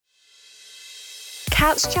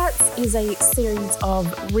Couch Chats is a series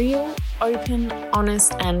of real, open,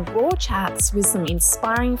 honest, and raw chats with some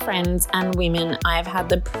inspiring friends and women I've had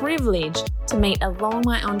the privilege to meet along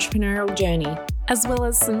my entrepreneurial journey, as well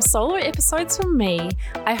as some solo episodes from me.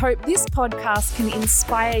 I hope this podcast can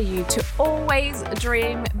inspire you to always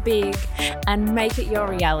dream big and make it your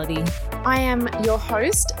reality. I am your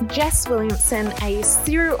host, Jess Williamson, a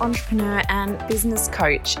serial entrepreneur and business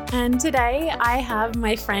coach. And today I have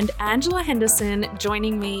my friend Angela Henderson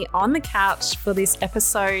joining me on the couch for this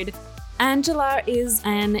episode. Angela is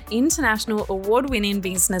an international award-winning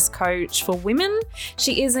business coach for women.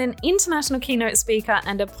 She is an international keynote speaker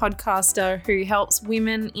and a podcaster who helps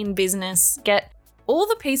women in business get all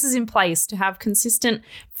the pieces in place to have consistent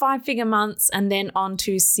 5-figure months and then on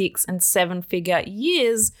to 6- and 7-figure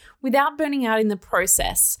years without burning out in the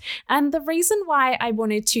process. And the reason why I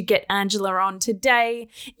wanted to get Angela on today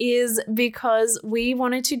is because we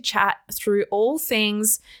wanted to chat through all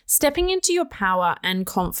things stepping into your power and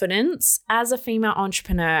confidence as a female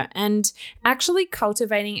entrepreneur and actually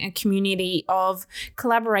cultivating a community of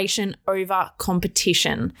collaboration over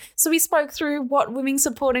competition. So we spoke through what women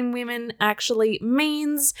supporting women actually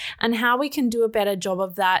means and how we can do a better job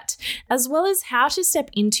of that, as well as how to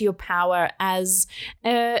step into your power as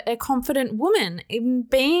a confident woman, in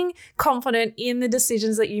being confident in the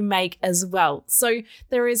decisions that you make as well. So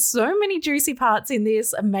there is so many juicy parts in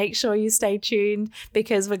this. Make sure you stay tuned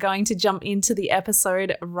because we're going to jump into the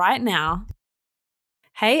episode right now.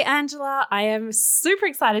 Hey, Angela, I am super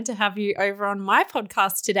excited to have you over on my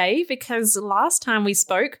podcast today because last time we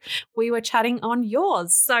spoke, we were chatting on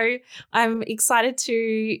yours. So I'm excited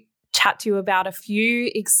to chat to you about a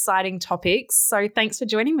few exciting topics. So thanks for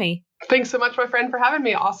joining me. Thanks so much, my friend, for having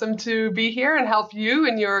me. Awesome to be here and help you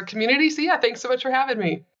and your community. So yeah, thanks so much for having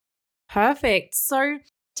me. Perfect. So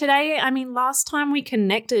today, last time we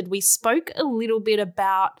connected, we spoke a little bit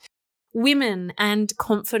about women and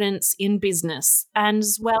confidence in business, and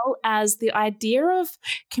as well as the idea of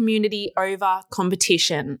community over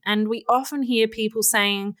competition. And we often hear people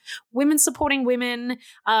saying women supporting women,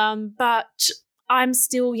 but I'm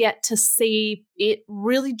still yet to see it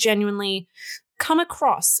really genuinely come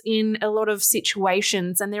across in a lot of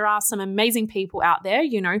situations. And there are some amazing people out there,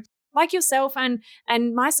 like yourself and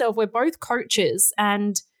myself. We're both coaches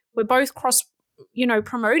and we're both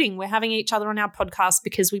promoting. We're having each other on our podcast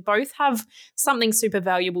because we both have something super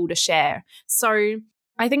valuable to share. So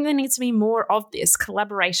I think there needs to be more of this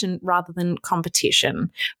collaboration rather than competition.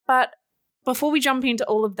 But before we jump into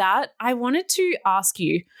all of that, I wanted to ask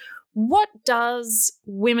you, what does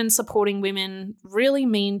women supporting women really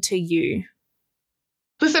mean to you?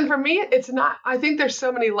 Listen, for me, I think there's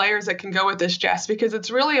so many layers that can go with this, Jess, because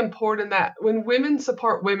it's really important that when women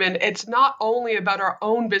support women, it's not only about our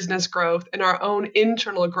own business growth and our own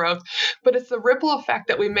internal growth, but it's the ripple effect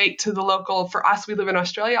that we make to the local, for us, we live in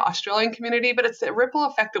Australian community, but it's the ripple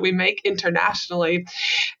effect that we make internationally.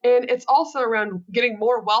 And it's also around getting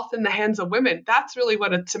more wealth in the hands of women. That's really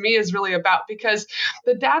what it, to me, is really about, because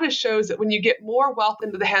the data shows that when you get more wealth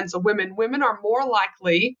into the hands of women, women are more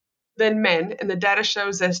likely than men, and the data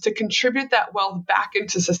shows us, to contribute that wealth back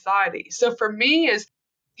into society. So for me,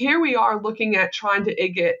 here we are looking at trying to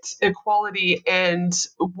get equality and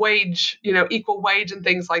wage, equal wage and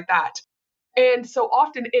things like that. And so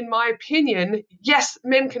often, in my opinion, yes,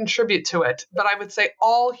 men contribute to it, but I would say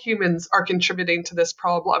all humans are contributing to this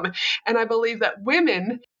problem. And I believe that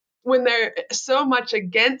women, when they're so much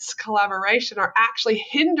against collaboration, are actually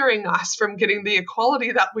hindering us from getting the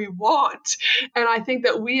equality that we want. And I think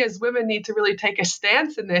that we as women need to really take a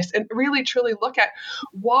stance in this and really truly look at,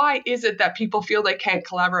 why is it that people feel they can't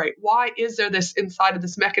collaborate? Why is there this inside of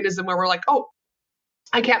this mechanism where we're like, oh,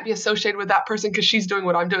 I can't be associated with that person because she's doing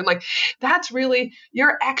what I'm doing. Like, that's really,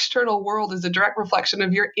 your external world is a direct reflection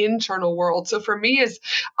of your internal world. So for me,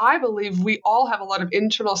 I believe we all have a lot of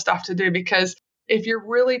internal stuff to do, because if you're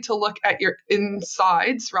really to look at your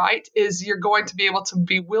insides, right, you're going to be able to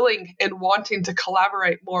be willing and wanting to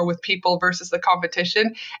collaborate more with people versus the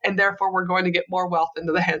competition. And therefore, we're going to get more wealth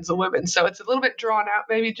into the hands of women. So it's a little bit drawn out,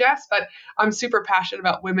 maybe, Jess, but I'm super passionate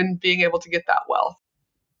about women being able to get that wealth.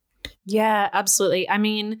 Yeah, absolutely.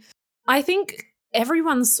 I think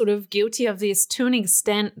everyone's sort of guilty of this to an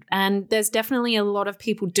extent, and there's definitely a lot of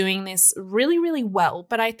people doing this really, really well.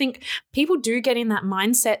 But I think people do get in that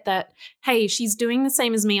mindset that, hey, she's doing the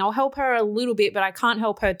same as me. I'll help her a little bit, but I can't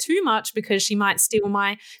help her too much because she might steal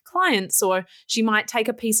my clients, or she might take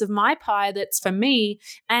a piece of my pie that's for me.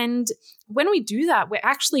 And when we do that, we're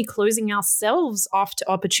actually closing ourselves off to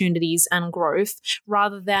opportunities and growth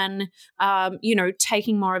rather than,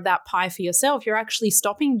 taking more of that pie for yourself. You're actually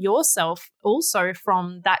stopping yourself also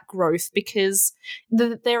from that growth because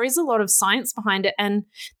there is a lot of science behind it. And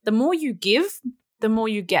the more you give, the more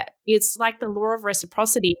you get. It's like the law of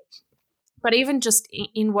reciprocity. But even just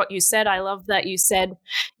in what you said, I love that you said,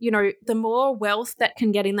 the more wealth that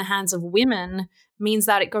can get in the hands of women means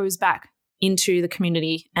that it goes back into the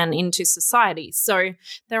community and into society. So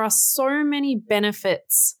there are so many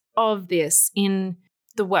benefits of this in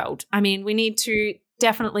the world. I mean, we need to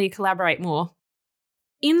definitely collaborate more.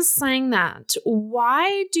 In saying that,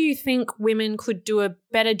 why do you think women could do a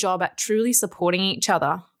better job at truly supporting each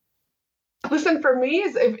other? Listen, for me,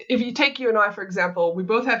 is if you take you and I, for example, we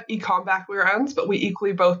both have e-com backgrounds, but we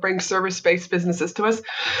equally both bring service-based businesses to us.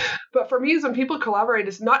 But for me, is when people collaborate,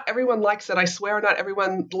 is not everyone likes that I swear, not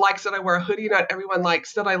everyone likes that I wear a hoodie, not everyone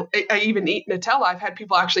likes that I even eat Nutella. I've had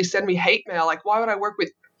people actually send me hate mail, like, why would I work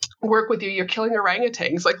with you? You're killing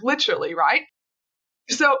orangutans, like literally, right?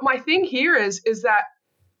 So my thing here is that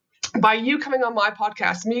by you coming on my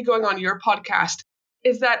podcast, me going on your podcast,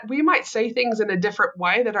 is that we might say things in a different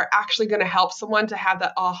way that are actually going to help someone to have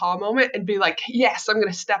that aha moment and be like, yes, I'm going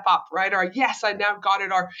to step up, right? Or yes, I now got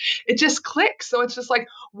it. Or it just clicks. So it's just like,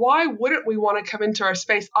 why wouldn't we want to come into our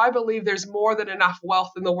space? I believe there's more than enough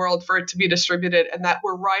wealth in the world for it to be distributed and that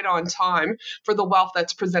we're right on time for the wealth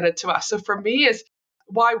that's presented to us. So for me, is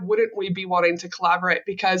why wouldn't we be wanting to collaborate?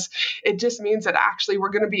 Because it just means that actually we're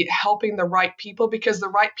going to be helping the right people because the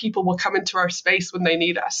right people will come into our space when they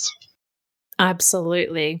need us.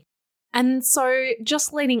 Absolutely. And so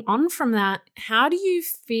just leading on from that, how do you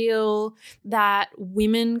feel that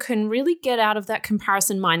women can really get out of that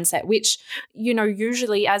comparison mindset, which,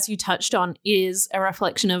 usually, as you touched on, is a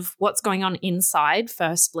reflection of what's going on inside,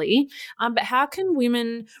 firstly. But how can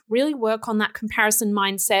women really work on that comparison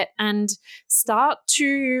mindset and start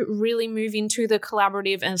to really move into the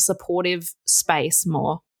collaborative and supportive space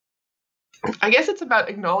more? I guess it's about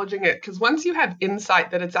acknowledging it, because once you have insight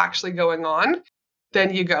that it's actually going on,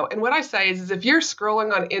 then you go. And what I say is if you're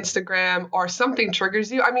scrolling on Instagram or something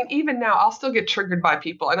triggers you, I mean, even now I'll still get triggered by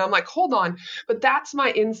people. And I'm like, hold on. But that's my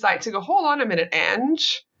insight to go, hold on a minute,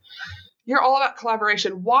 Ange. You're all about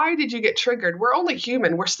collaboration. Why did you get triggered? We're only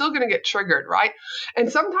human. We're still going to get triggered, right?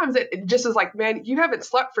 And sometimes it just is like, man, you haven't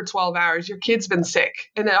slept for 12 hours. Your kid's been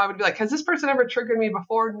sick. And then I would be like, has this person ever triggered me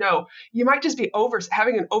before? No. You might just be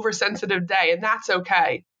having an oversensitive day, and that's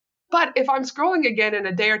okay. But if I'm scrolling again in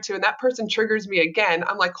a day or two and that person triggers me again,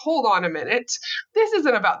 I'm like, hold on a minute. This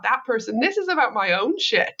isn't about that person. This is about my own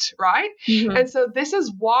shit, right? Mm-hmm. And so this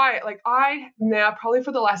is why, like, I now probably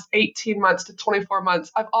for the last 18 months to 24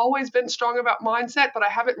 months, I've always been strong about mindset, but I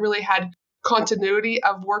haven't really had continuity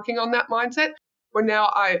of working on that mindset. Where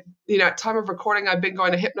now at time of recording, I've been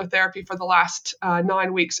going to hypnotherapy for the last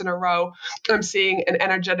 9 weeks in a row. I'm seeing an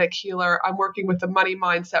energetic healer. I'm working with a money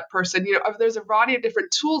mindset person. There's a variety of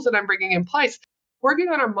different tools that I'm bringing in place. Working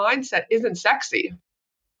on our mindset isn't sexy.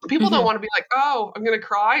 People don't want to be like, oh, I'm going to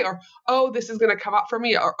cry, or, oh, this is going to come up for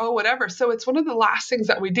me, or, oh, whatever. So it's one of the last things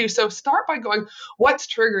that we do. So start by going,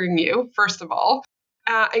 what's triggering you, first of all?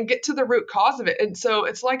 And get to the root cause of it. And so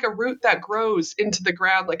it's like a root that grows into the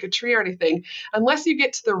ground, like a tree or anything. Unless you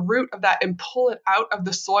get to the root of that and pull it out of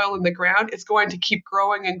the soil in the ground, it's going to keep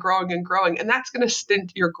growing and growing and growing. And that's going to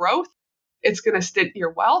stint your growth. It's going to stint your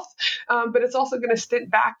wealth, but it's also going to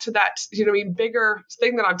stint back to that, bigger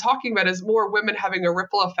thing that I'm talking about is more women having a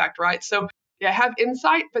ripple effect, right? So yeah, have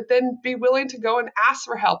insight, but then be willing to go and ask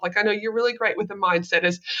for help. Like, I know you're really great with the mindset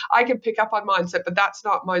is I can pick up on mindset, but that's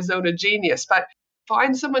not my zone of genius. But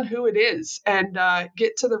find someone who it is and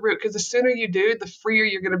get to the root, because the sooner you do, the freer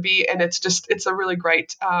you're going to be. And it's a really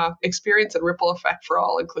great experience and ripple effect for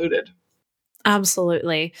all included.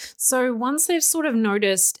 Absolutely. So once they've sort of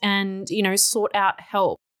noticed and, sought out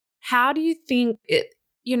help, how do you think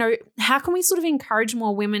how can we sort of encourage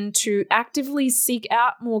more women to actively seek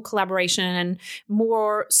out more collaboration and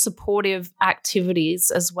more supportive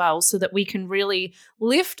activities as well, so that we can really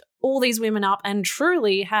lift all these women up and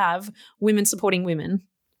truly have women supporting women?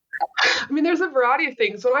 I mean, there's a variety of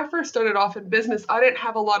things. When I first started off in business, I didn't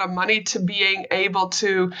have a lot of money to being able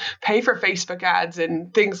to pay for Facebook ads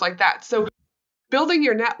and things like that. So building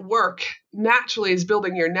your network naturally is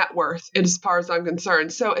building your net worth as far as I'm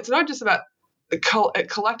concerned. So it's not just about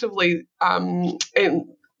collectively and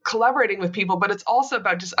collaborating with people, but it's also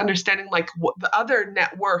about just understanding like what the other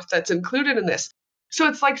net worth that's included in this. So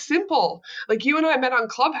it's like simple, like you and I met on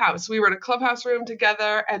Clubhouse. We were in a Clubhouse room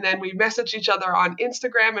together, and then we messaged each other on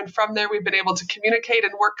Instagram. And from there, we've been able to communicate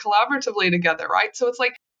and work collaboratively together, right? So it's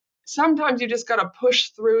like sometimes you just got to push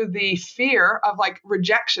through the fear of like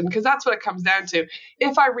rejection, because that's what it comes down to.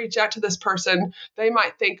 If I reach out to this person, they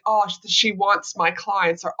might think, oh, she wants my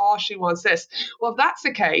clients, or oh, she wants this. Well, if that's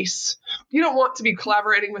the case, you don't want to be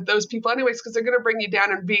collaborating with those people anyways, because they're going to bring you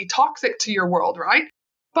down and be toxic to your world, right?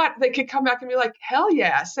 But they could come back and be like, hell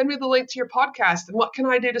yeah, send me the link to your podcast. And what can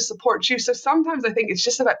I do to support you? So sometimes I think it's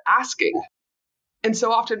just about asking. And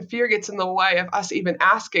so often fear gets in the way of us even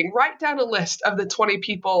asking. Write down a list of the 20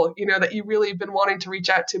 people, that you really have been wanting to reach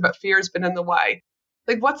out to, but fear's been in the way.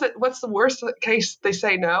 Like, what's the worst case? They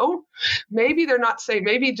say no. Maybe they're not saying,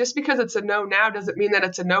 maybe just because it's a no now doesn't mean that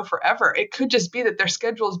it's a no forever. It could just be that their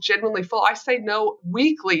schedule is genuinely full. I say no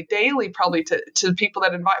weekly, daily, probably to people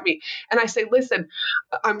that invite me. And I say, listen,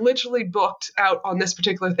 I'm literally booked out on this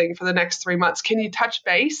particular thing for the next 3 months. Can you touch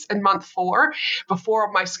base in month 4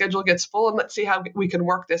 before my schedule gets full? And let's see how we can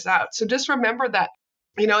work this out. So just remember that.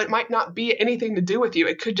 It might not be anything to do with you.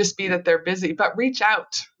 It could just be that they're busy, but reach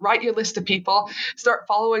out, write your list of people, start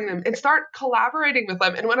following them, and start collaborating with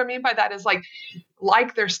them. And what I mean by that is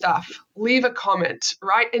like their stuff, leave a comment,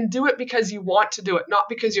 right? And do it because you want to do it, not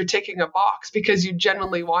because you're ticking a box, because you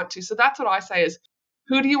genuinely want to. So that's what I say is,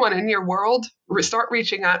 who do you want in your world? Start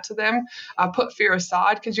reaching out to them, put fear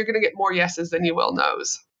aside, because you're going to get more yeses than you will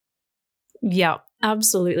nos. Yeah,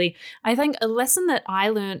 absolutely. I think a lesson that I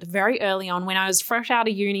learned very early on when I was fresh out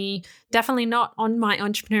of uni, definitely not on my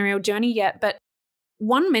entrepreneurial journey yet, but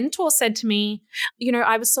one mentor said to me,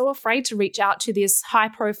 I was so afraid to reach out to this high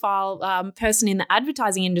profile person in the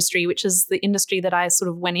advertising industry, which is the industry that I sort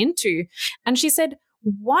of went into. And she said,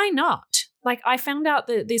 why not? I found out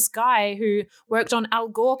that this guy who worked on Al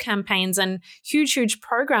Gore campaigns and huge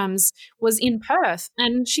programs was in Perth.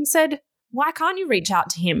 And she said, why can't you reach out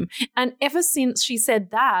to him? And ever since she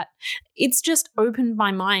said that, it's just opened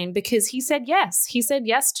my mind, because he said yes. He said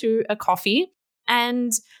yes to a coffee.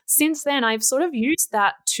 And since then, I've sort of used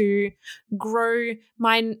that to grow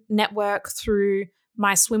my network through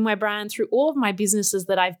my swimwear brand, through all of my businesses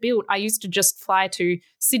that I've built. I used to just fly to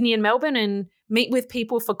Sydney and Melbourne and meet with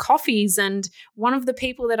people for coffees. And one of the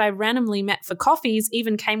people that I randomly met for coffees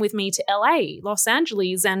even came with me to LA, Los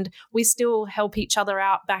Angeles, and we still help each other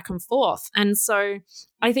out back and forth. And so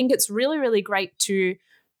I think it's really, really great to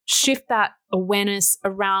shift that awareness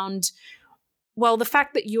around, well, the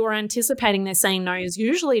fact that you're anticipating they're saying no is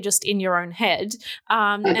usually just in your own head.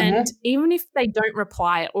 And even if they don't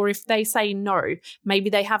reply, or if they say no, maybe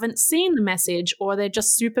they haven't seen the message, or they're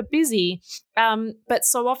just super busy. But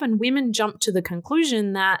so often women jump to the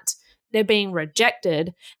conclusion that they're being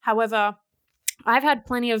rejected. However, I've had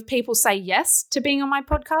plenty of people say yes to being on my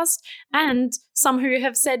podcast, and some who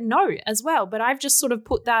have said no as well. But I've just sort of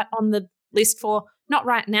put that on the list for not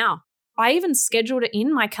right now. I even scheduled it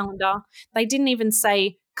in my calendar. They didn't even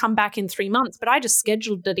say come back in 3 months, but I just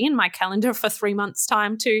scheduled it in my calendar for 3 months'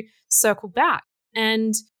 time to circle back.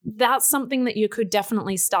 And that's something that you could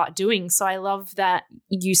definitely start doing. So I love that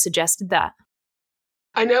you suggested that.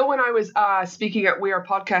 I know when I was speaking at We Are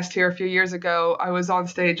Podcast here a few years ago, I was on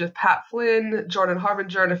stage with Pat Flynn, Jordan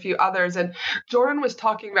Harbinger, and a few others. And Jordan was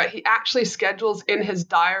talking about he actually schedules in his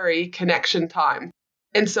diary connection time.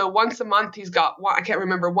 And so once a month, he's got, I can't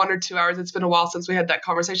remember, 1 or 2 hours. It's been a while since we had that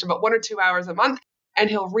conversation, but 1 or 2 hours a month. And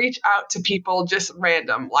he'll reach out to people just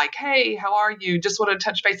random, like, hey, how are you? Just want to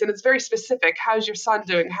touch base. And it's very specific. How's your son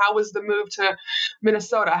doing? How was the move to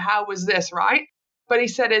Minnesota? How was this, right? But he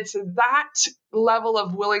said it's that level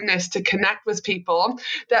of willingness to connect with people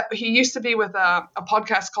that he used to be with a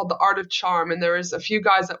podcast called The Art of Charm. And there was a few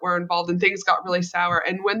guys that were involved, and things got really sour.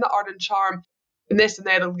 And when The Art of Charm and this and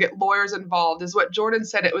that, will get lawyers involved, is what Jordan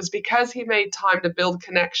said. It was because he made time to build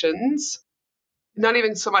connections, not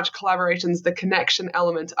even so much collaborations, the connection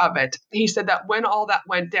element of it. He said that when all that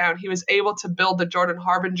went down, he was able to build the Jordan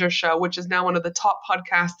Harbinger Show, which is now one of the top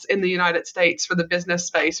podcasts in the United States for the business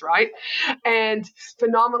space, right? And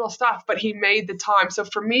phenomenal stuff, but he made the time. So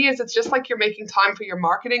for me, it's just like you're making time for your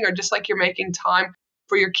marketing, or just like you're making time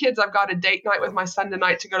for your kids. I've got a date night with my son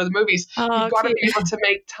tonight to go to the movies. You've got to be able to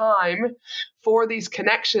make time for these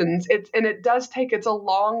connections. It does take, it's a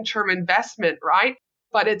long-term investment, right?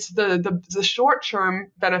 But it's the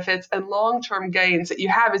short-term benefits and long-term gains that you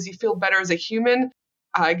have as you feel better as a human,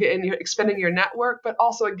 and you're expanding your network. But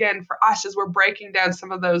also, again, for us, as we're breaking down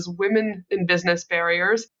some of those women in business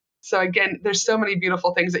barriers. So again, there's so many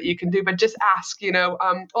beautiful things that you can do, but just ask,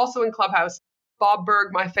 also in Clubhouse, Bob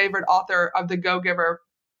Berg, my favorite author of The Go-Giver,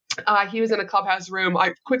 He was in a clubhouse room.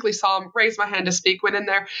 I quickly saw him, raised my hand to speak, went in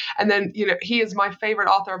there. And then, he is my favorite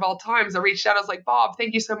author of all time. So I reached out. I was like, Bob,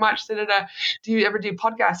 thank you so much. Do you ever do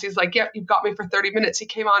podcasts? He's like, yep, you've got me for 30 minutes. He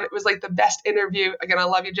came on. It was like the best interview. Again, I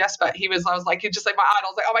love you, Jess, but I was like, you're just like my idol.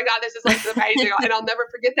 I was like, oh my God, this is like amazing. And I'll never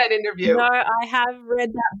forget that interview. No, I have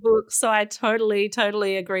read that book. So I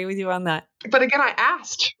totally agree with you on that. But again, I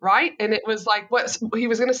asked, right? And it was like, what he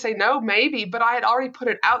was going to say no, maybe, but I had already put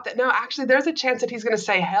it out that no, actually, there's a chance that he's going to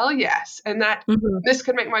say hell yes, and that this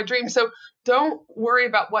could make my dream. So don't worry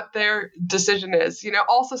about what their decision is.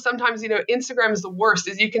 Also sometimes, Instagram is the worst,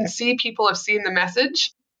 is you can see people have seen the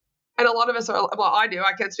message. And a lot of us are, well, I do,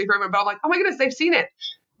 I can't speak for everyone, but I'm like, oh my goodness, they've seen it.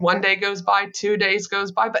 1 day goes by, 2 days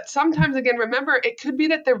goes by. But sometimes, again, remember, it could be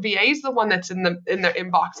that their VA is the one that's in their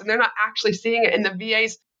inbox and they're not actually seeing it. And the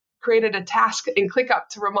VA's created a task and ClickUp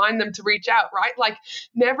to remind them to reach out, right? Like,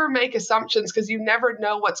 never make assumptions, because you never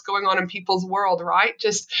know what's going on in people's world, right?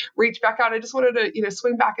 Just reach back out. I just wanted to,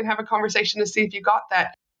 swing back and have a conversation to see if you got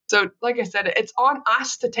that. So like I said, it's on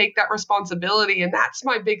us to take that responsibility. And that's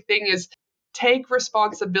my big thing, is take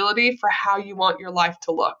responsibility for how you want your life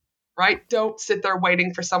to look, right? Don't sit there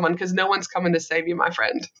waiting for someone, because no one's coming to save you, my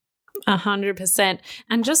friend. 100%.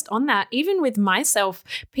 And just on that, even with myself,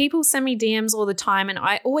 people send me DMs all the time and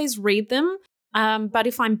I always read them. But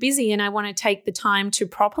if I'm busy and I want to take the time to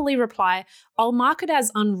properly reply, I'll mark it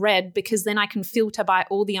as unread, because then I can filter by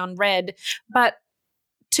all the unread. But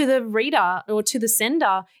to the reader or to the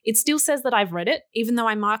sender, it still says that I've read it, even though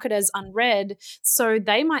I mark it as unread. So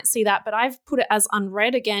they might see that, but I've put it as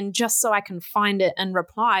unread again just so I can find it and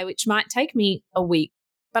reply, which might take me a week.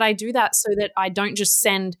 But I do that so that I don't just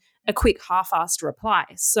send a quick half-assed reply.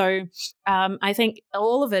 So I think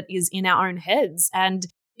all of it is in our own heads. And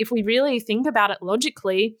if we really think about it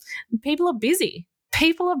logically, people are busy.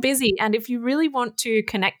 People are busy. And if you really want to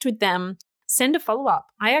connect with them, send a follow-up.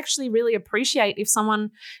 I actually really appreciate if someone,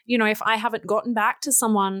 if I haven't gotten back to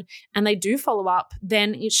someone and they do follow up,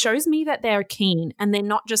 then it shows me that they're keen and they're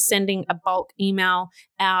not just sending a bulk email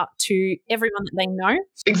out to everyone that they know.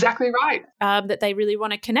 Exactly right. That they really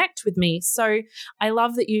want to connect with me. So I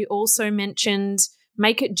love that you also mentioned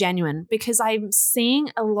make it genuine, because I'm seeing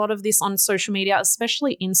a lot of this on social media,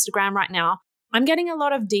 especially Instagram right now. I'm getting a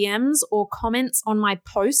lot of DMs or comments on my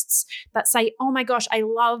posts that say, oh my gosh, I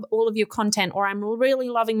love all of your content, or I'm really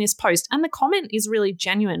loving this post. And the comment is really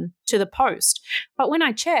genuine to the post. But when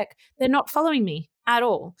I check, they're not following me at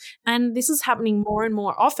all. And this is happening more and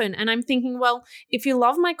more often. And I'm thinking, well, if you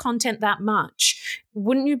love my content that much,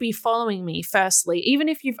 wouldn't you be following me firstly? Even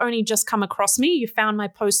if you've only just come across me, you found my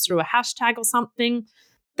post through a hashtag or something,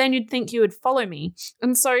 then you'd think you would follow me.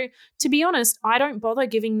 And so, to be honest, I don't bother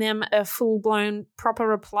giving them a full-blown proper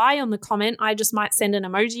reply on the comment. I just might send an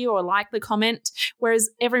emoji or like the comment, whereas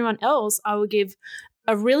everyone else, I will give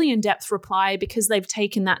a really in-depth reply, because they've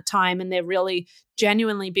taken that time and they're really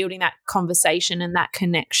genuinely building that conversation and that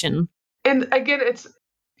connection. And again, it's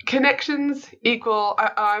connections equal,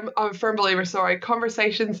 I'm a firm believer,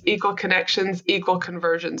 conversations equal connections equal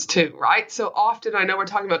conversions too, right? So often, I know we're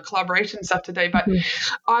talking about collaboration stuff today, but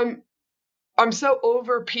I'm so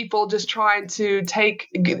over people just trying to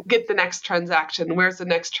get the next transaction. Where's the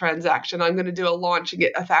next transaction? I'm going to do a launch and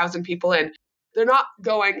get 1,000 people in. They're not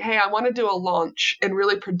going, hey, I want to do a launch and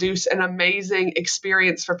really produce an amazing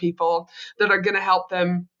experience for people that are going to help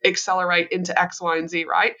them accelerate into X, Y, and Z,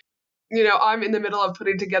 right? I'm in the middle of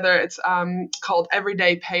putting together, it's called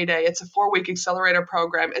Everyday Payday. It's a 4-week accelerator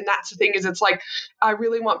program. And that's the thing, is it's like, I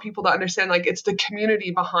really want people to understand, like, it's the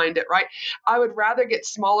community behind it, right? I would rather get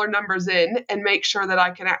smaller numbers in and make sure that I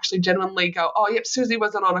can actually genuinely go, oh, yep, Susie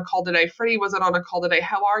wasn't on a call today. Freddie wasn't on a call today.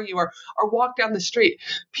 How are you? Or walk down the street.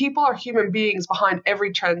 People are human beings behind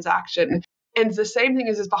every transaction. And the same thing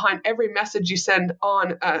is behind every message you send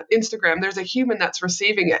on Instagram. There's a human that's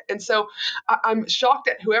receiving it. And so I'm shocked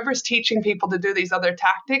at whoever's teaching people to do these other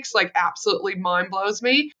tactics, like, absolutely mind blows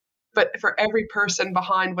me. But for every person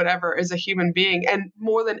behind whatever is a human being. And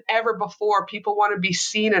more than ever before, people want to be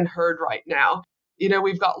seen and heard right now.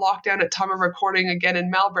 We've got lockdown at time of recording again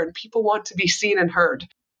in Melbourne. People want to be seen and heard.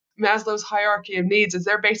 Maslow's hierarchy of needs is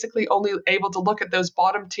they're basically only able to look at those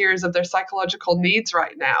bottom tiers of their psychological needs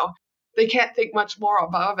right now. They can't think much more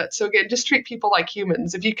above it. So again, just treat people like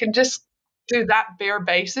humans. If you can just do that bare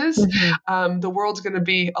basis, the world's going to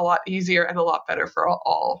be a lot easier and a lot better for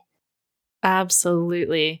all.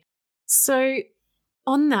 Absolutely. So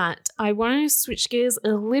on that, I want to switch gears a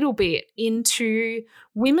little bit into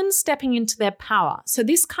women stepping into their power. So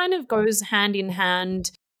this kind of goes hand in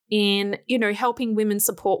hand in, helping women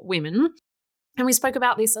support women. And we spoke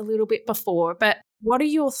about this a little bit before, but what are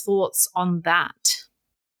your thoughts on that?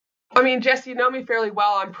 I mean, Jess, you know me fairly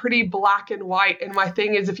well. I'm pretty black and white. And my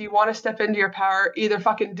thing is, if you want to step into your power, either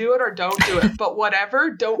fucking do it or don't do it. But whatever,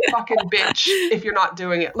 don't fucking bitch if you're not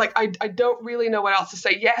doing it. Like, I don't really know what else to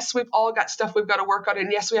say. Yes, we've all got stuff we've got to work on.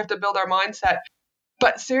 And yes, we have to build our mindset.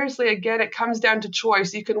 But seriously, again, it comes down to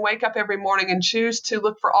choice. You can wake up every morning and choose to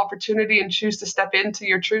look for opportunity and choose to step into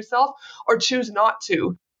your true self, or choose not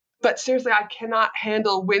to. But seriously, I cannot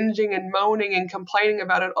handle whinging and moaning and complaining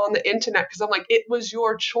about it on the internet, because I'm like, it was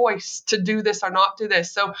your choice to do this or not do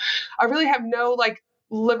this. So I really have no like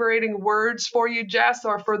liberating words for you, Jess,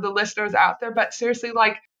 or for the listeners out there. But seriously,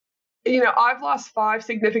 like, I've lost 5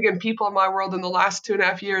 significant people in my world in the last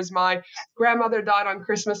 2.5 years. My grandmother died on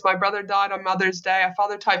Christmas. My brother died on Mother's Day. A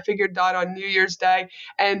father type figure died on New Year's Day.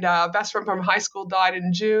 And a best friend from high school died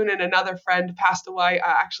in June. And another friend passed away.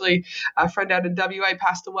 Actually, a friend out in WA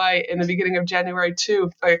passed away in the beginning of January too,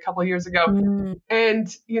 like a couple of years ago.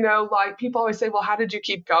 And, like people always say, well, how did you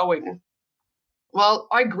keep going? Well,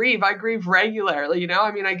 I grieve regularly,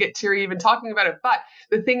 I mean, I get teary even talking about it. But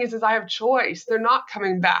the thing is I have choice. They're not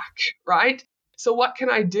coming back, right? So what can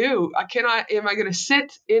I do? Am I going to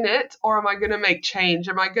sit in it, or am I going to make change?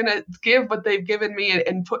 Am I going to give what they've given me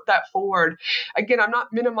and put that forward? Again, I'm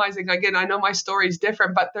not minimizing. Again, I know my story is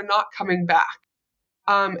different, but they're not coming back.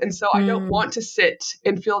 And so I don't want to sit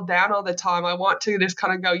and feel down all the time. I want to just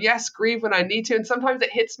kind of go, yes, grieve when I need to. And sometimes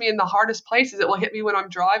it hits me in the hardest places. It will hit me when I'm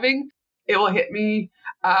driving. It will hit me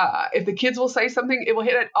if the kids will say something. It will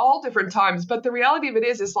hit at all different times. But the reality of it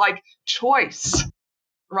is like choice,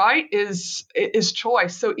 right? Is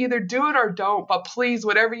choice. So either do it or don't. But please,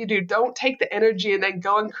 whatever you do, don't take the energy and then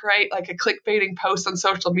go and create like a clickbaiting post on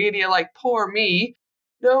social media like, poor me.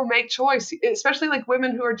 No, make choice, especially like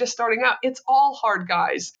women who are just starting out. It's all hard,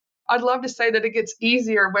 guys. I'd love to say that it gets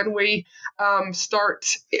easier when we start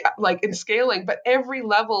like in scaling, but every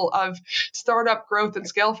level of startup growth and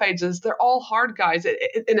scale phases, they're all hard, guys. And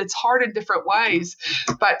it's hard in different ways.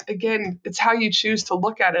 But again, it's how you choose to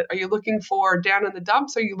look at it. Are you looking for down in the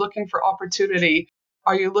dumps? Are you looking for opportunity?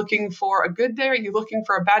 Are you looking for a good day? Are you looking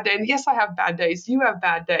for a bad day? And yes, I have bad days. You have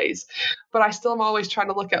bad days. But I still am always trying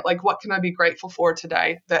to look at like, what can I be grateful for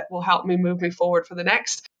today that will help me move me forward for the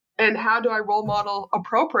next? And how do I role model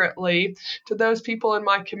appropriately to those people in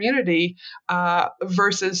my community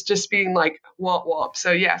versus just being like womp womp.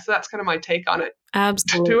 So so that's kind of my take on it.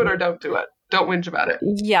 Absolutely. Do it or don't do it. Don't whinge about it.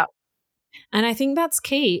 Yeah. And I think that's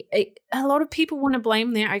key. A lot of people want to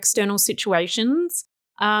blame their external situations.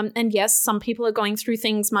 And yes, some people are going through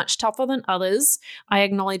things much tougher than others. I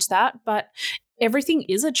acknowledge that. But everything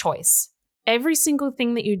is a choice. Every single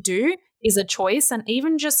thing that you do is a choice. And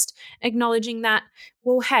even just acknowledging that,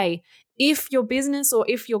 well, hey, if your business or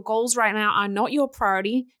if your goals right now are not your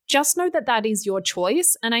priority, just know that that is your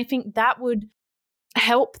choice. And I think that would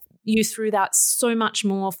help you through that so much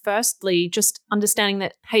more. Firstly, just understanding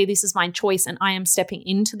that, hey, this is my choice and I am stepping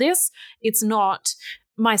into this. It's not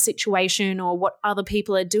my situation or what other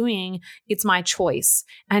people are doing. It's my choice,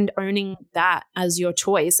 and owning that as your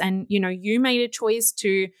choice. And, you made a choice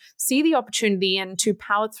to see the opportunity and to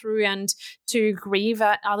power through and to grieve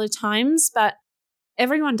at other times. But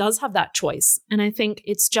everyone does have that choice. And I think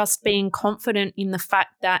it's just being confident in the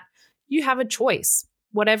fact that you have a choice,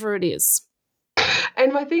 whatever it is.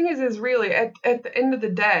 And my thing is really at the end of the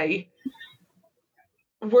day,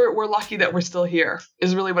 we're lucky that we're still here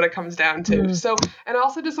is really what it comes down to. So, and I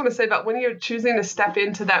also just want to say that when you're choosing to step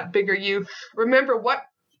into that bigger you, remember what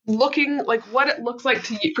it looks like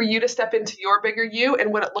for you to step into your bigger you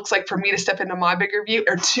and what it looks like for me to step into my bigger view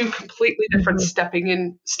are two completely different stepping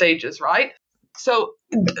in stages, right? So,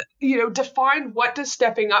 define what does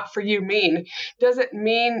stepping up for you mean? Does it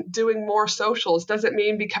mean doing more socials? Does it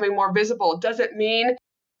mean becoming more visible? Does it mean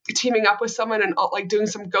teaming up with someone and like doing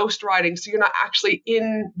some ghost writing so you're not actually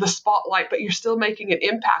in the spotlight but you're still making an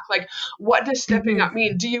impact? Like, what does stepping up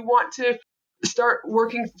mean? Do you want to start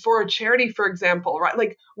working for a charity, for example, right?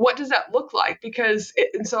 Like, what does that look like?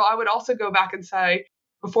 And so I would also go back and say,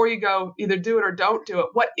 before you go, either do it or don't do it.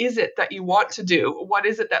 What is it that you want to do? What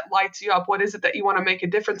is it that lights you up? What is it that you want to make a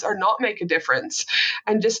difference or not make a difference?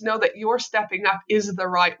 And just know that your stepping up is the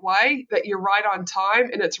right way, that you're right on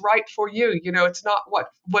time and it's right for you. It's not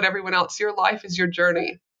what everyone else, your life is your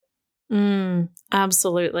journey.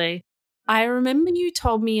 Absolutely. I remember you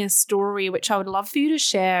told me a story, which I would love for you to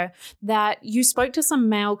share, that you spoke to some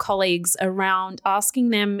male colleagues around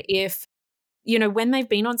asking them if, when they've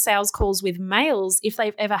been on sales calls with males, if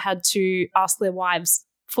they've ever had to ask their wives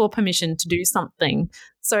for permission to do something.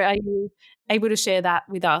 So are you able to share that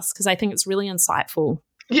with us? Because I think it's really insightful.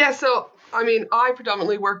 Yeah, so I mean, I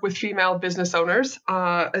predominantly work with female business owners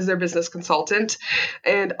as their business consultant.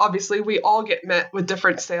 And obviously, we all get met with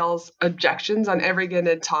different sales objections on every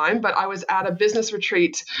given time. But I was at a business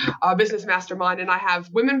retreat, business mastermind, and I have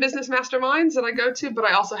women business masterminds that I go to, but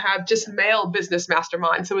I also have just male business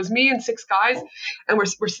masterminds. So it was me and 6 guys, and we're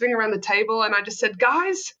sitting around the table, and I just said,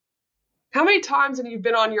 guys, how many times have you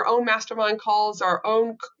been on your own mastermind calls or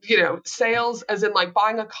own, sales, as in like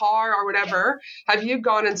buying a car or whatever? Have you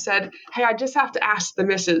gone and said, hey, I just have to ask the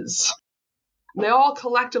missus? And they all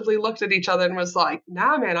collectively looked at each other and was like,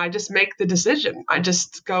 nah, man, I just make the decision. I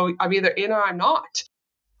just go, I'm either in or I'm not.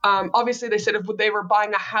 Obviously, they said if they were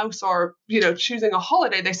buying a house or, choosing a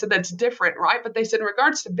holiday, they said that's different, right? But they said in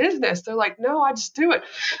regards to business, they're like, no, I just do it.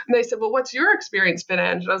 And they said, well, what's your experience been,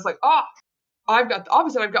 Ange? And I was like, I've got the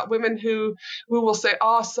opposite. I've got women who will say,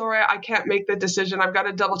 oh, sorry, I can't make the decision. I've got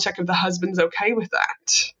to double check if the husband's okay with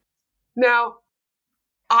that. Now,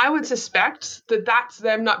 I would suspect that that's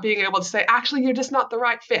them not being able to say, actually, you're just not the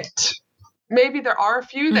right fit. Maybe there are a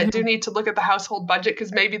few that do need to look at the household budget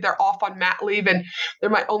because maybe they're off on mat leave and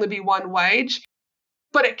there might only be one wage.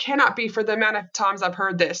 But it cannot be, for the amount of times I've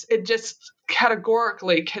heard this, it just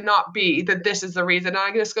categorically cannot be that this is the reason. And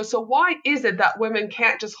I just go, so why is it that women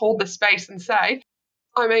can't just hold the space and say,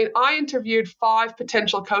 I mean, I interviewed 5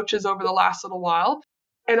 potential coaches over the last little while,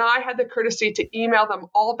 and I had the courtesy to email them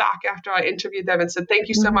all back after I interviewed them and said, thank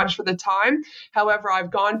you so much for the time. However,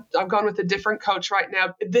 I've gone with a different coach right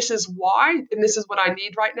now. This is why, and this is what I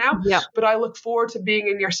need right now. Yeah. But I look forward to being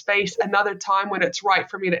in your space another time when it's right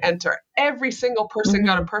for me to enter. Every single person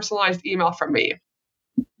got a personalized email from me.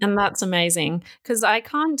 And that's amazing, because I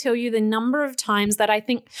can't tell you the number of times that I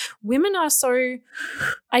think women are so,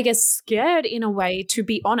 I guess, scared in a way to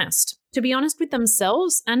be honest with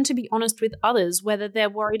themselves and to be honest with others, whether they're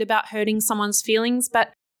worried about hurting someone's feelings.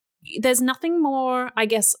 But there's nothing more, I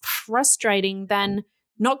guess, frustrating than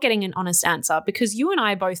not getting an honest answer, because you and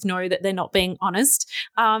I both know that they're not being honest.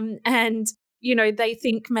 And, they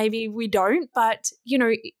think maybe we don't, but,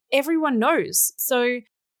 everyone knows. So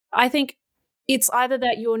I think it's either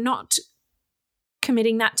that you're not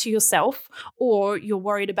committing that to yourself or you're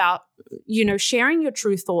worried about, sharing your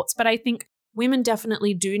true thoughts. But I think women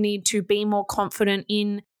definitely do need to be more confident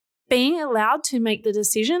in being allowed to make the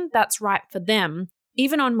decision that's right for them.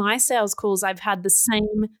 Even on my sales calls, I've had the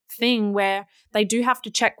same thing where they do have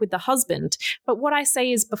to check with the husband. But what I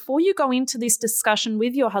say is, before you go into this discussion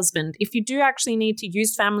with your husband, if you do actually need to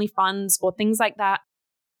use family funds or things like that,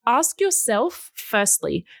 ask yourself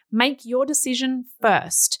firstly, make your decision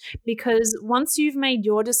first, because once you've made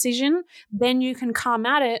your decision, then you can come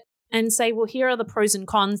at it and say, well, here are the pros and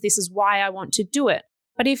cons. This is why I want to do it.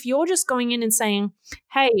 But if you're just going in and saying,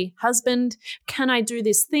 hey, husband, can I do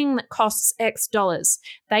this thing that costs X dollars?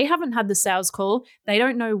 They haven't had the sales call. They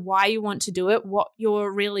don't know why you want to do it, what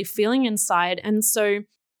you're really feeling inside. And so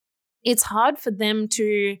it's hard for them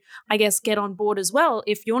to, I guess, get on board as well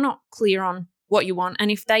if you're not clear on what you want. And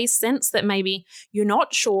if they sense that maybe you're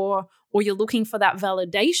not sure or you're looking for that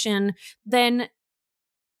validation, then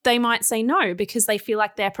they might say no because they feel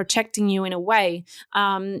like they're protecting you in a way.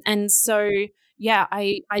 And so, yeah,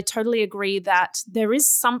 I totally agree that there is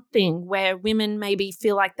something where women maybe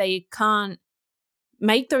feel like they can't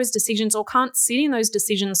make those decisions or can't sit in those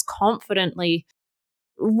decisions confidently.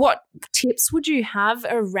 What tips would you have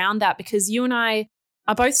around that? Because you and I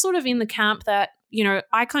are both sort of in the camp that,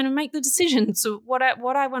 I kind of make the decisions. So what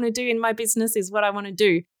I want to do in my business is what I want to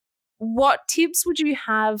do. What tips would you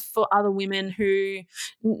have for other women who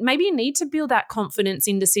maybe need to build that confidence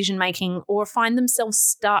in decision making or find themselves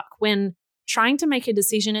stuck when trying to make a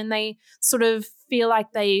decision and they sort of feel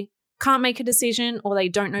like they can't make a decision or they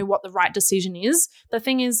don't know what the right decision is? The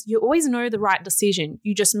thing is, you always know the right decision.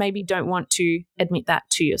 You just maybe don't want to admit that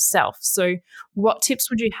to yourself. So what tips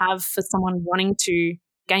would you have for someone wanting to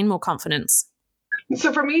gain more confidence?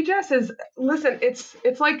 So for me, Jess, is listen, it's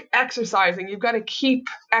like exercising. You've got to keep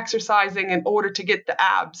exercising in order to get the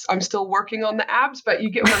abs. I'm still working on the abs, but you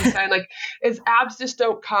get what I'm saying. Like, abs just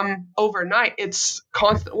don't come overnight. It's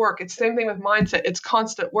constant work. It's the same thing with mindset. It's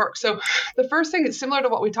constant work. So the first thing is similar to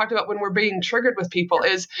what we talked about when we're being triggered with people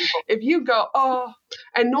is if you go, oh,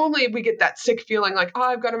 and normally we get that sick feeling like, oh,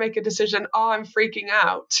 I've got to make a decision. Oh, I'm freaking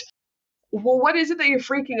out. Well, what is it that you're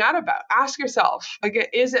freaking out about? Ask yourself, again,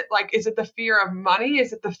 is it the fear of money?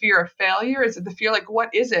 Is it the fear of failure? Is it the fear,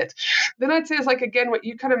 what is it? Then I'd say it's again, what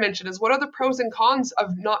you kind of mentioned is what are the pros and cons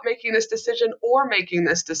of not making this decision or making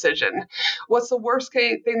this decision? What's the worst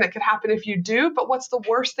thing that could happen if you do, but what's the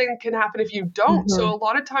worst thing that can happen if you don't? So a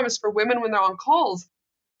lot of times for women when they're on calls,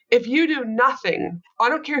 if you do nothing, I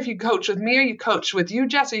don't care if you coach with me or you coach with you,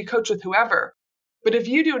 Jess, or you coach with whoever, But if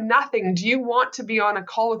you do nothing, do you want to be on a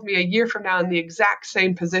call with me a year from now in the exact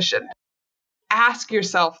same position? Ask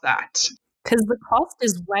yourself that. Because the cost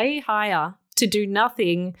is way higher to do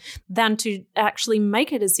nothing than to actually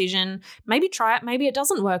make a decision. Maybe try it, maybe it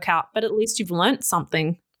doesn't work out, but at least you've learned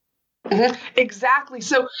something. Exactly.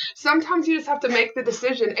 So sometimes you just have to make the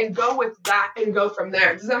decision and go with that and go from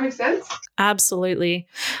there. Does that make sense? Absolutely.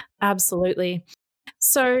 Absolutely.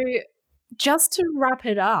 So just to wrap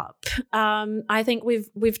it up, I think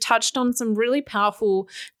we've touched on some really powerful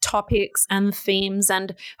topics and themes,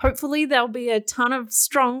 and hopefully there'll be a ton of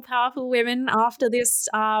strong, powerful women after this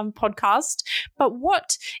podcast. But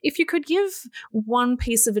what if you could give one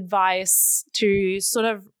piece of advice to sort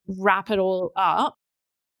of wrap it all up?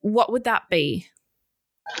 What would that be?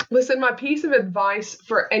 Listen, my piece of advice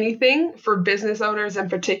for anything, for business owners in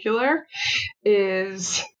particular,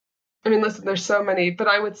 is, listen, there's so many, but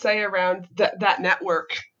I would say around that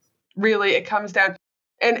network. Really, it comes down.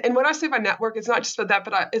 And when I say by network, it's not just about that,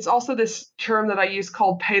 but it's also this term that I use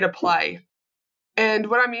called pay to play. And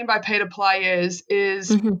what I mean by pay to play is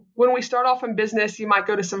when we start off in business, you might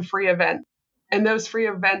go to some free event. And those free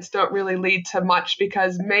events don't really lead to much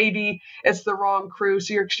because maybe it's the wrong crew.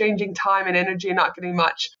 So you're exchanging time and energy and not getting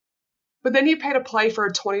much. But then you pay to play for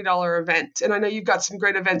a $20 event. And I know you've got some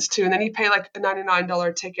great events too. And then you pay like a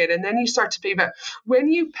 $99 ticket. And then you start to pay. But when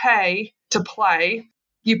you pay to play,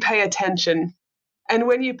 you pay attention. And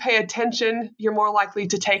when you pay attention, you're more likely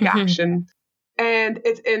to take action. And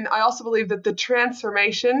I also believe that the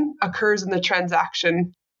transformation occurs in the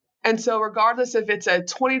transaction. And so regardless if it's a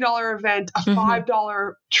 $20 event, a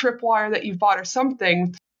 $5 tripwire that you've bought or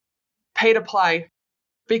something, pay to play.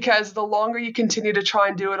 Because the longer you continue to try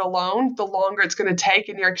and do it alone, the longer it's going to take,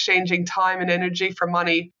 and you're exchanging time and energy for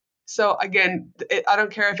money. So again, I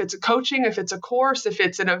don't care if it's a coaching, if it's a course, if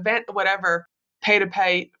it's an event, whatever, pay to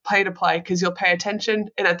play, because you'll pay attention,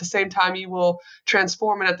 and at the same time you will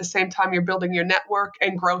transform, and at the same time you're building your network,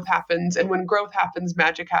 and growth happens. And when growth happens,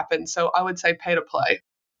 magic happens. So I would say pay to play.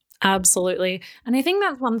 Absolutely. And I think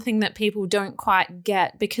that's one thing that people don't quite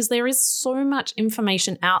get, because there is so much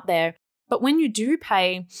information out there. But when you do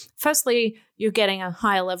pay, firstly, you're getting a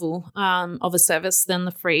higher level of a service than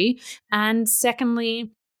the free. And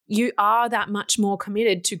secondly, you are that much more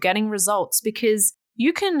committed to getting results, because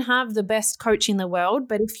you can have the best coach in the world,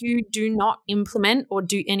 but if you do not implement or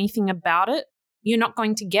do anything about it, you're not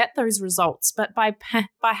going to get those results. But by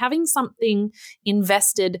having something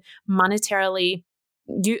invested monetarily,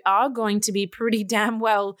 you are going to be pretty damn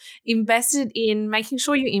well invested in making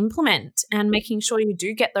sure you implement and making sure you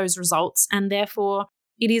do get those results. And therefore,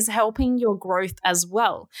 it is helping your growth as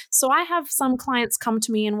well. So I have some clients come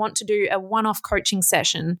to me and want to do a one-off coaching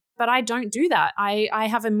session, but I don't do that. I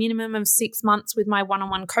have a minimum of 6 months with my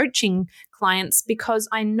one-on-one coaching clients, because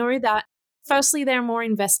I know that firstly, they're more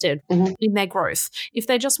invested in their growth. If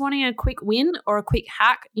they're just wanting a quick win or a quick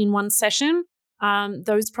hack in one session,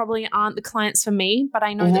 those probably aren't the clients for me, but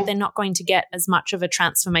I know that they're not going to get as much of a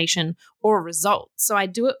transformation or a result. So I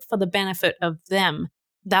do it for the benefit of them.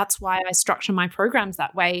 That's why I structure my programs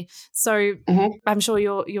that way. So I'm sure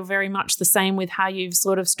you're very much the same with how you've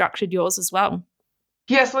sort of structured yours as well.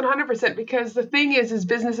 Yes, 100%. Because the thing is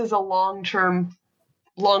business is a long-term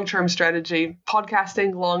strategy.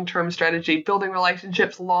 Podcasting, long-term strategy. Building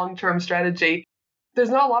relationships, long-term strategy. There's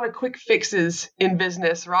not a lot of quick fixes in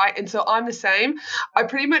business, right? And so I'm the same. I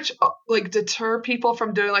pretty much deter people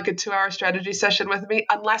from doing like a 2-hour strategy session with me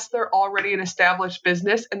unless they're already an established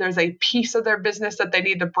business and there's a piece of their business that they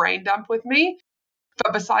need to brain dump with me.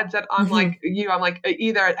 But besides that, I'm like you, I'm like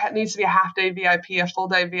either it needs to be a half-day VIP, a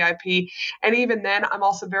full-day VIP. And even then, I'm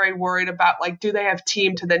also very worried about do they have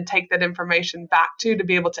team to then take that information back to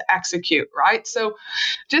be able to execute, right? So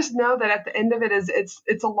just know that at the end of it is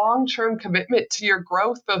it's a long-term commitment to your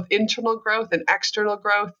growth, both internal growth and external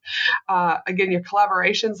growth. Again, your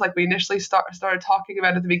collaborations, like we initially started talking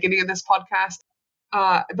about at the beginning of this podcast.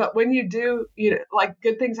 But when you do,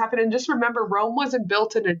 good things happen. And just remember, Rome wasn't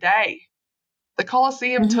built in a day. The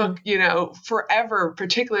Colosseum took, forever,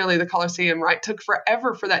 particularly the Colosseum, right? Took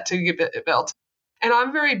forever for that to get built. And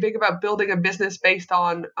I'm very big about building a business based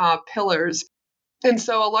on pillars. And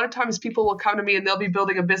so a lot of times people will come to me and they'll be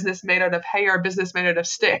building a business made out of hay or a business made out of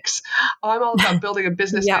sticks. I'm all about building a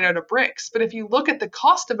business made out of bricks. But if you look at the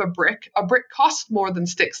cost of a brick costs more than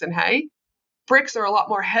sticks and hay. Bricks are a lot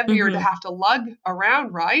more heavier to have to lug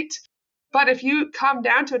around, right? But if you come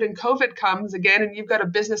down to it and COVID comes again and you've got a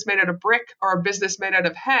business made out of brick or a business made out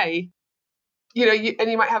of hay, and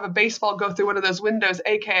you might have a baseball go through one of those windows,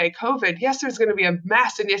 aka COVID. Yes, there's going to be a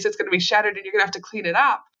mess, and yes, it's going to be shattered and you're going to have to clean it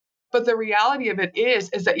up. But the reality of it is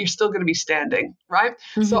that you're still going to be standing, right?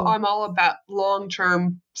 So I'm all about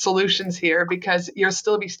long-term solutions here, because you'll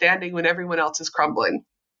still be standing when everyone else is crumbling.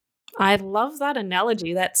 I love that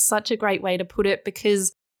analogy. That's such a great way to put it,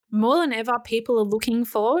 because more than ever, people are looking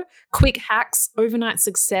for quick hacks, overnight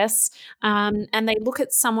success, and they look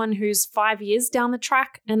at someone who's 5 years down the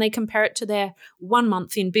track and they compare it to their 1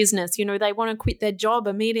 month in business. You know, they want to quit their job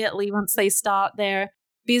immediately once they start their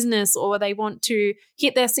business, or they want to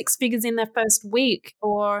hit their 6 figures in their first week,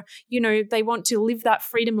 or, you know, they want to live that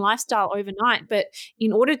freedom lifestyle overnight. But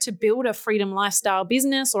in order to build a freedom lifestyle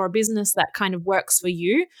business, or a business that kind of works for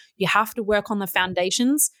you, you have to work on the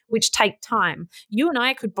foundations, which take time. You and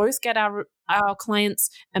I could both get our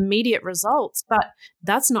clients immediate results, but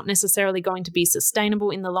that's not necessarily going to be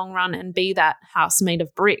sustainable in the long run and be that house made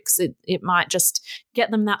of bricks. It might just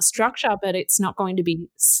get them that structure, but it's not going to be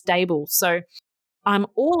stable. So I'm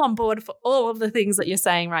all on board for all of the things that you're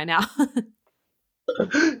saying right now.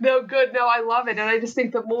 No, good. No, I love it. And I just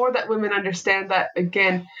think the more that women understand that,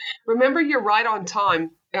 again, remember, you're right on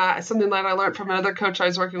time. Something that I learned from another coach I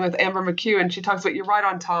was working with, Amber McHugh, and she talks about you're right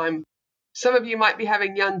on time. Some of you might be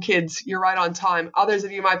having young kids. You're right on time. Others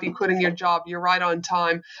of you might be quitting your job. You're right on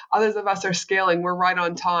time. Others of us are scaling. We're right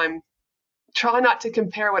on time. Try not to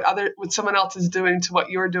compare what someone else is doing to what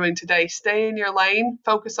you're doing today. Stay in your lane,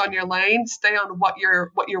 focus on your lane, stay on what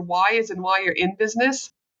your why is and why you're in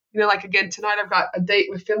business. You know, like, again, tonight I've got a date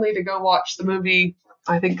with Finley to go watch the movie,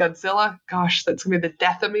 I think, Godzilla. Gosh, that's going to be the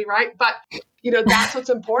death of me, right? But, you know, that's what's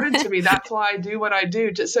important to me. That's why I do what I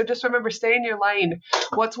do. So just remember, stay in your lane.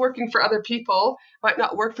 What's working for other people might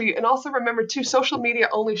not work for you. And also remember, too, social media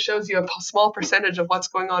only shows you a small percentage of what's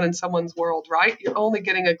going on in someone's world, right? You're only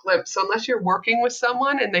getting a glimpse. So unless you're working with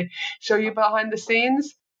someone and they show you behind the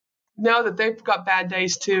scenes, know that they've got bad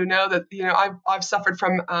days too. Know that, you know, I've suffered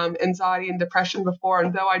from anxiety and depression before,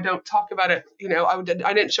 and though I don't talk about it, you know, I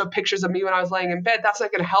didn't show pictures of me when I was laying in bed. That's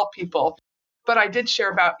not going to help people. But I did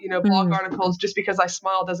share about, you know, blog articles. Just because I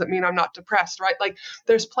smile doesn't mean I'm not depressed, right? Like,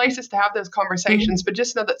 there's places to have those conversations, but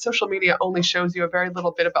just know that social media only shows you a very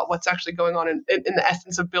little bit about what's actually going on in the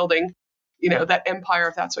essence of building, you know, that empire,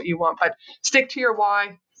 if that's what you want. But stick to your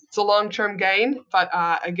why. It's a long-term gain, but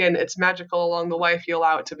again, it's magical along the way if you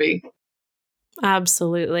allow it to be.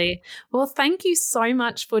 Absolutely. Well, thank you so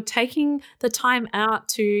much for taking the time out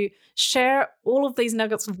to share all of these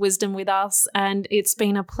nuggets of wisdom with us. And it's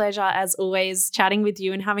been a pleasure, as always, chatting with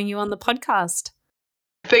you and having you on the podcast.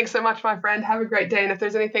 Thanks so much, my friend. Have a great day. And if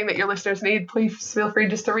there's anything that your listeners need, please feel free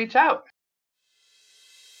just to reach out.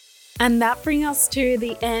 And that brings us to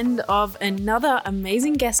the end of another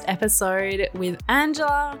amazing guest episode with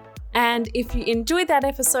Angela. And if you enjoyed that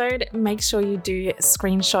episode, make sure you do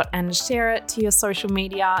screenshot and share it to your social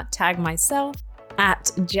media. Tag myself at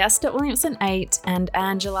Jess.Williamson8 and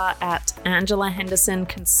Angela at Angela Henderson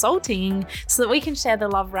Consulting, so that we can share the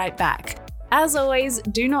love right back. As always,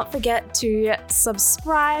 do not forget to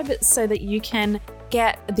subscribe so that you can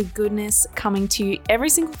get the goodness coming to you every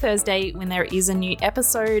single Thursday when there is a new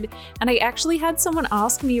episode. And I actually had someone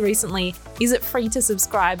ask me recently, is it free to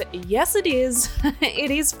subscribe? Yes, it is. It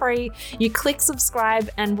is free. You click subscribe,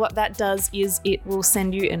 and what that does is it will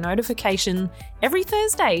send you a notification every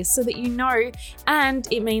Thursday so that you know, and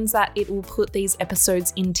it means that it will put these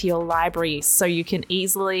episodes into your library so you can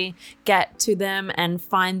easily get to them and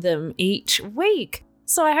find them each week.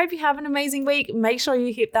 So I hope you have an amazing week. Make sure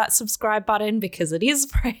you hit that subscribe button because it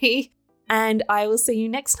is free, and I will see you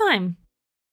next time.